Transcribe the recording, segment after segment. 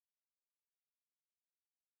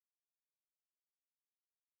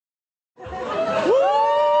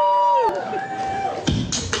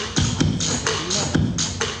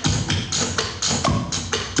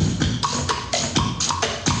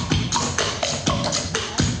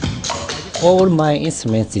all my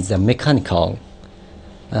instruments is mechanical.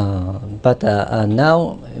 But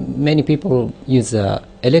now many people use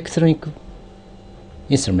electronic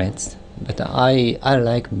instruments. But I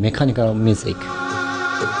like mechanical music.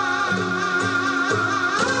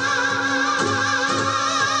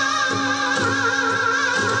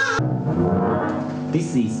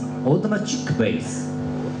 This is automatic bass.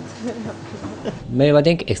明和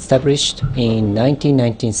電機 established in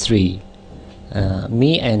 1993.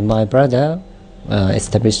 Me and my brother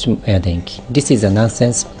established 明和電機. This is a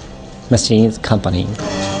nonsense machines company.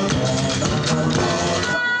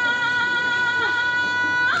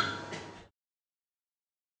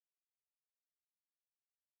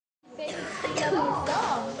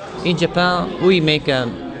 In Japan, we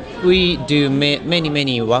do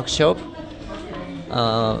many workshops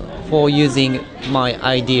for using my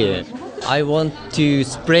idea. I want to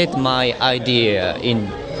spread my idea in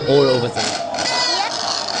all over the world.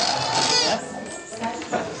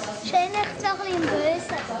 Schön echt so ein bisschen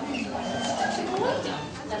böse.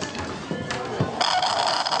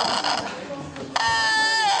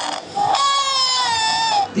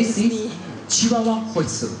 This is Chihuahua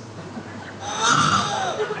hoist.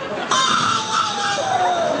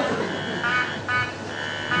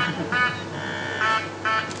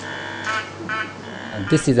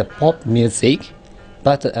 This is a pop music,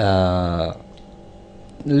 but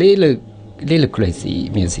little crazy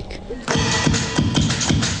music.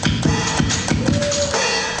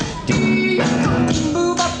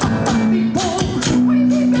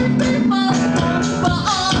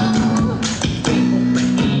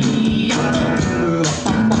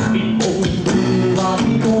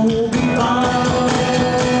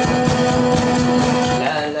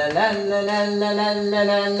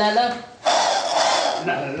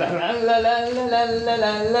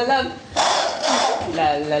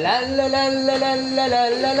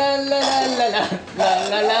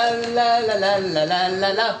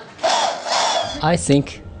 I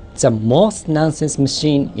think the most nonsense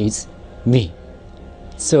machine is me.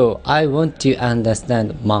 So I want to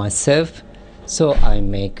understand myself, so I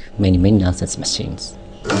make many nonsense machines.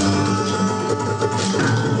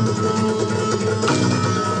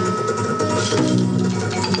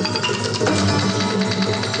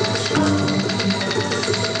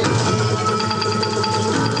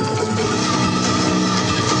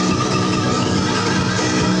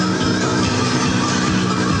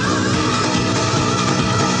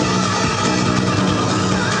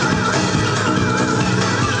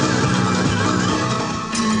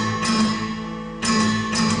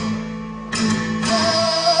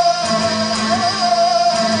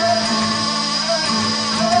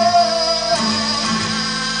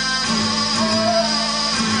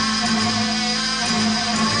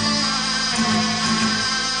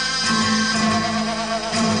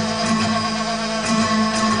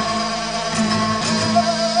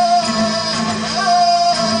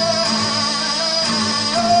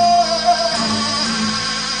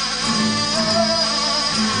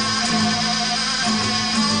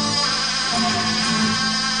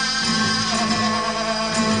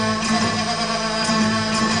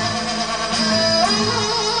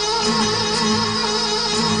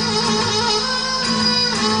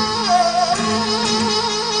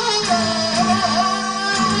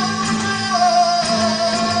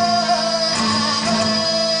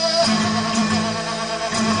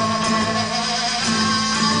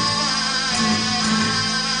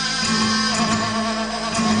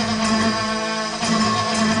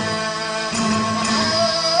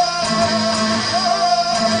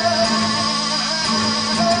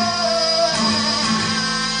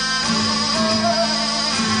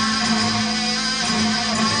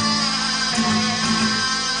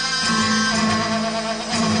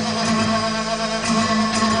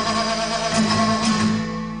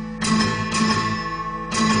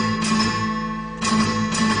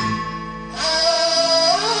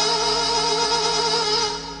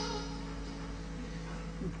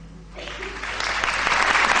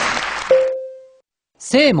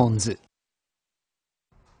セーモンズ。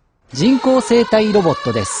人工生体ロボッ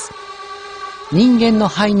トです。人間の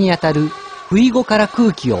肺にあたる不意語から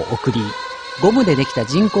空気を送り、ゴムでできた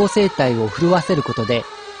人工生体を震わせることで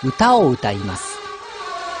歌を歌います。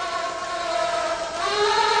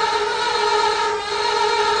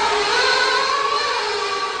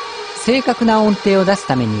正確な音程を出す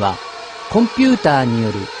ためには、コンピューターに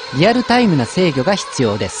よるリアルタイムな制御が必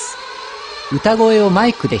要です。歌声をマ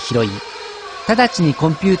イクで拾い、直ちにコ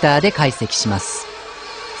ンピューターで解析します。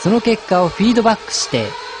その結果をフィードバックして、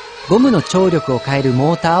ゴムの張力を変える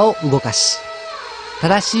モーターを動かし、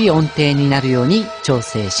正しい音程になるように調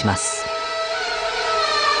整します。